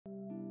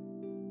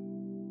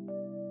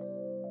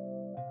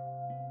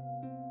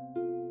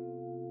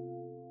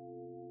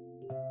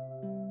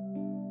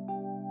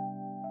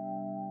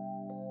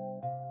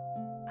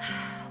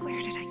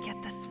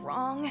get this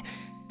wrong?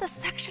 The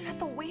section at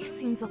the waist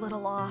seems a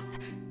little off.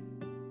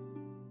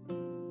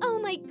 Oh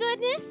my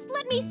goodness,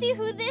 let me see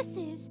who this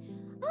is.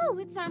 Oh,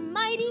 it's our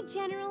mighty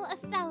General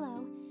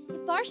Othello.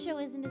 If our show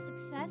isn't a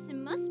success, it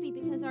must be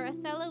because our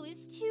Othello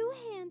is too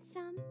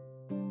handsome.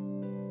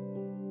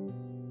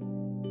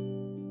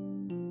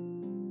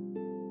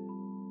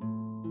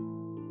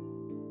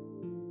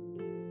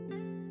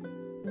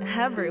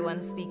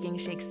 Everyone's speaking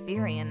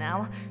Shakespearean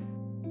now.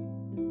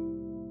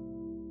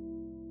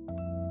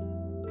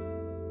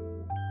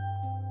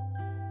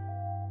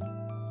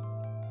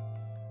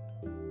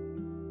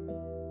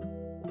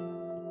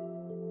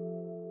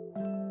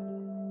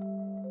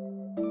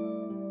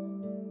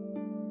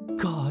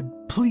 God,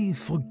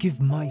 please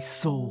forgive my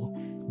soul.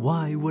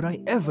 Why would I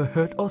ever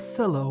hurt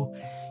Othello?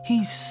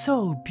 He's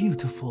so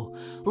beautiful,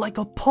 like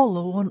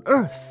Apollo on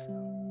Earth.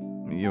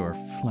 You're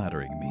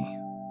flattering me.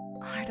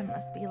 Artem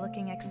must be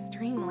looking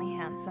extremely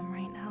handsome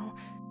right now.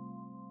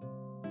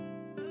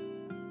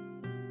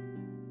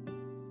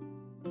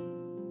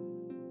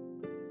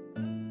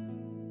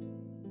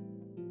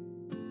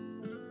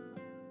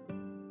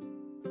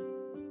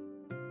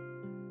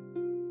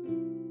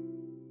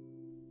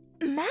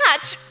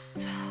 Match?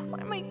 What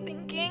am I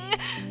thinking?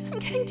 I'm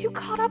getting too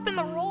caught up in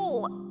the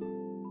role.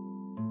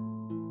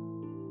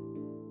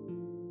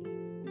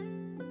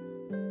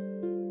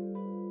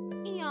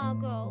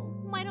 Iago,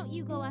 why don't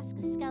you go ask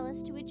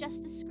Askelis to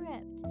adjust the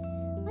script?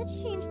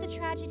 Let's change the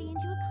tragedy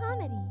into a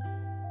comedy.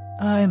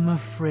 I'm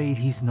afraid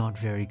he's not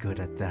very good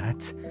at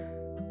that.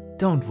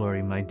 Don't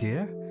worry, my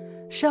dear.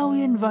 Shall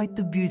we invite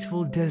the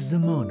beautiful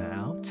Desdemona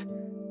out?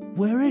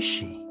 Where is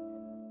she?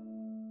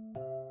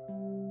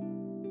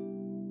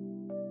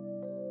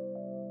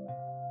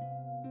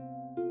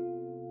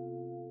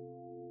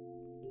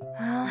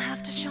 I'll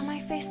have to show my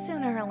face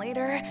sooner or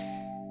later.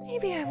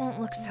 Maybe I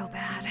won't look so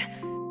bad.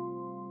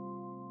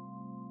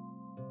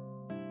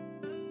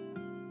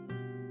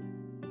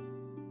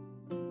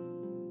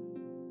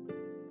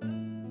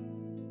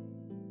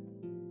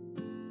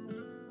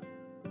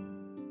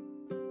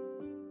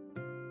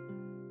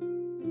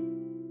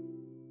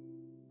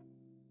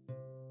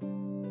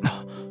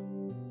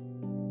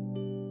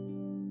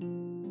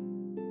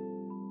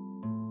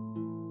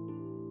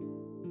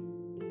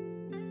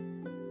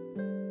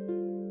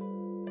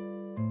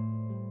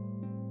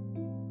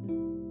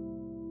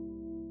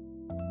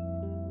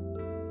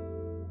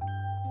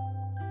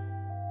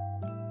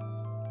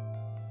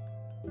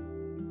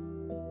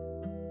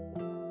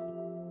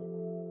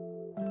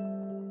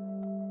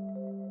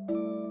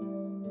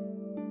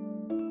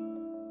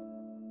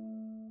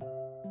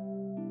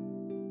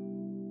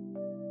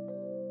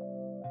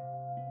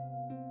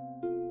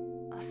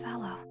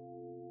 Othello.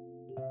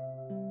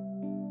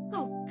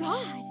 Oh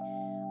God!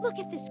 Look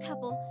at this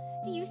couple.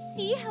 Do you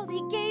see how they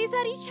gaze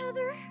at each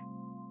other?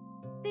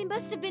 They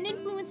must have been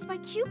influenced by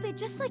Cupid,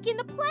 just like in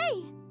the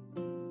play.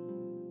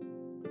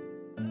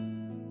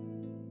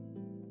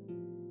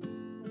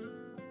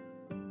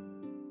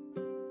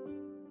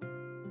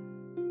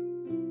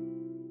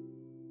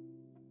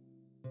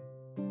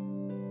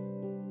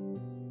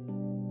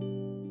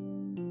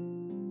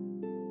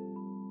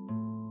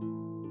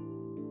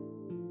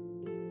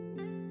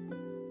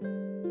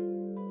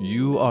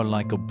 You are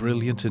like a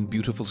brilliant and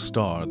beautiful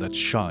star that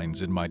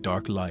shines in my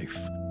dark life.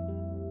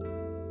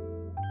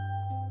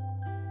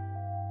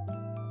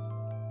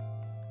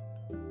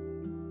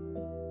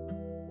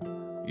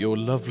 Your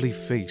lovely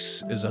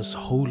face is as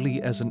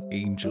holy as an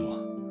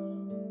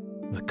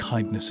angel. The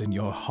kindness in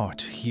your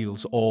heart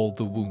heals all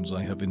the wounds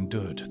I have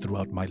endured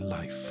throughout my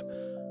life.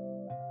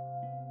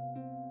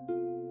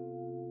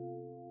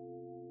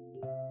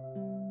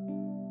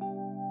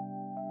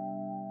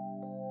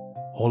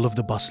 All of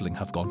the bustling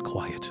have gone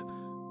quiet,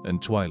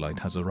 and twilight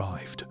has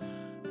arrived.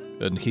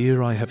 And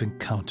here I have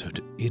encountered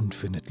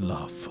infinite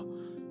love.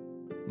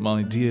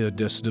 My dear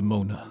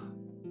Desdemona,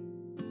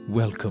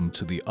 welcome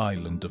to the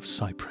island of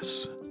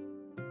Cyprus.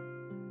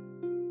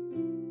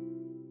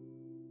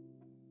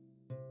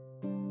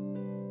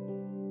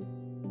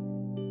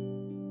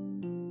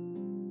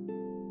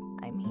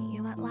 I meet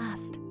you at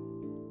last,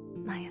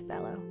 my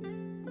Othello.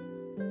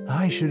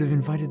 I should have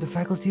invited the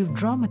Faculty of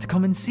Drama to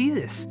come and see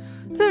this.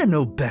 They're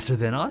no better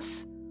than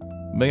us.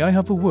 May I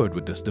have a word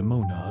with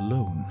Desdemona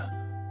alone?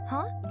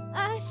 Huh?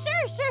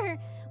 Sure.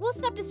 We'll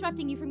stop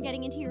disrupting you from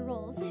getting into your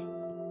roles.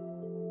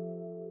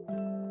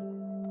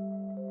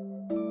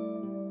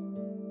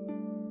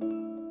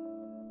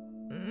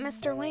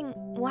 Mr. Wing,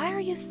 why are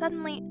you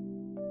suddenly...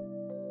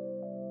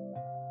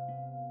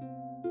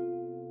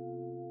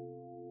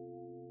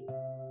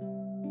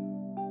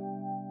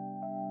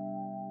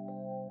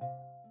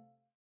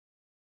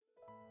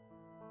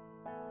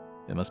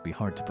 It must be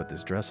hard to put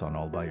this dress on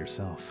all by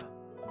yourself.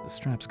 The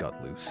straps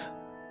got loose.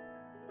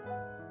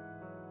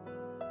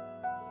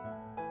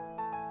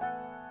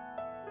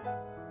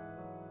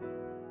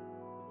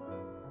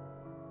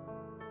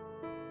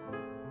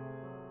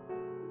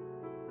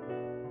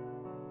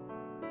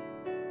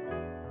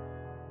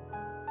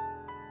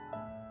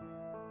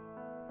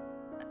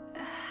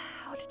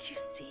 How did you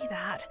see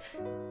that?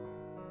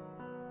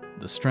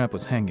 The strap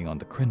was hanging on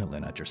the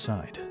crinoline at your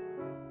side.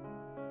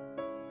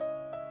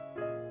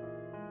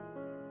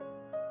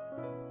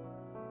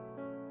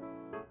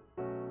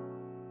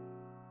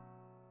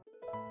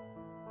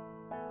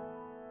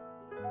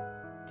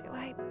 Do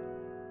I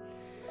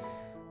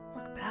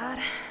look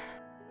bad?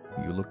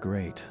 You look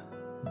great.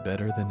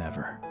 Better than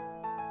ever.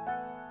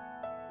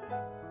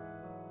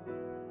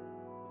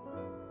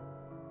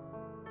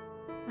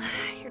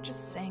 You're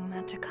just saying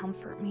that to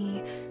comfort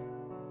me.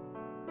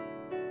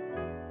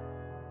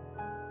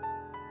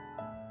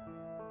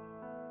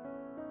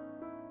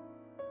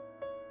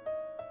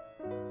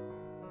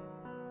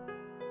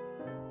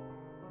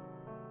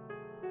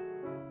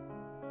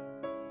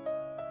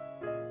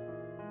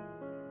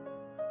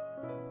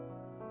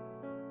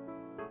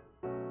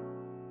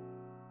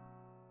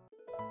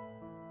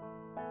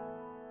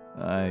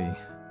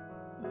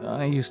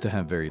 I used to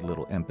have very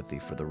little empathy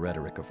for the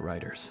rhetoric of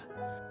writers.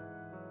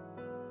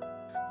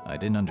 I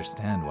didn't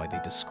understand why they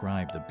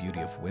described the beauty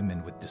of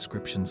women with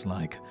descriptions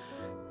like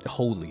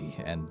holy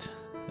and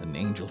an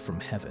angel from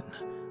heaven.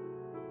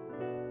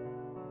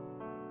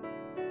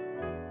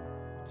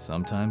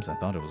 Sometimes I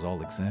thought it was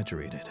all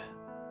exaggerated,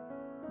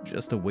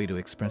 just a way to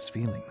express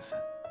feelings.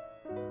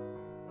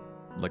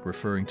 Like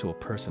referring to a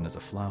person as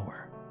a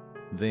flower.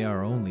 They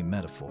are only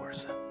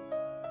metaphors.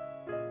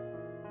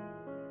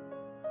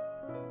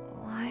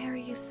 Why are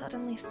you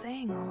suddenly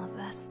saying all of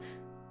this?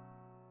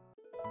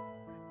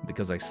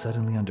 Because I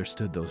suddenly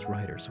understood those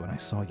writers when I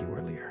saw you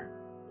earlier.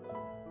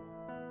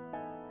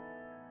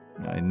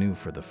 I knew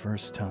for the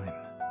first time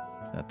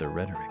that the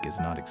rhetoric is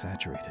not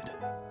exaggerated.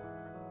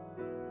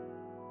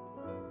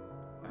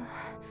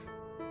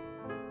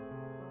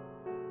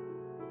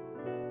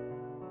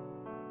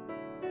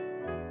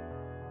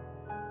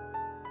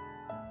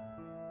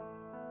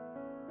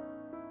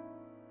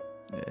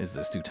 Is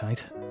this too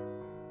tight?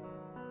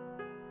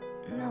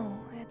 No,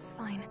 it's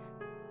fine.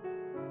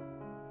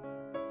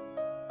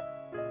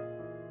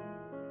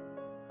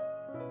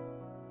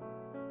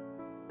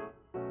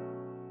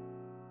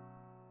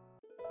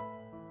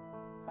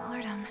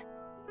 Artem.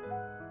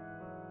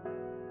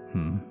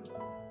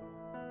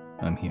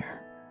 I'm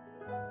here.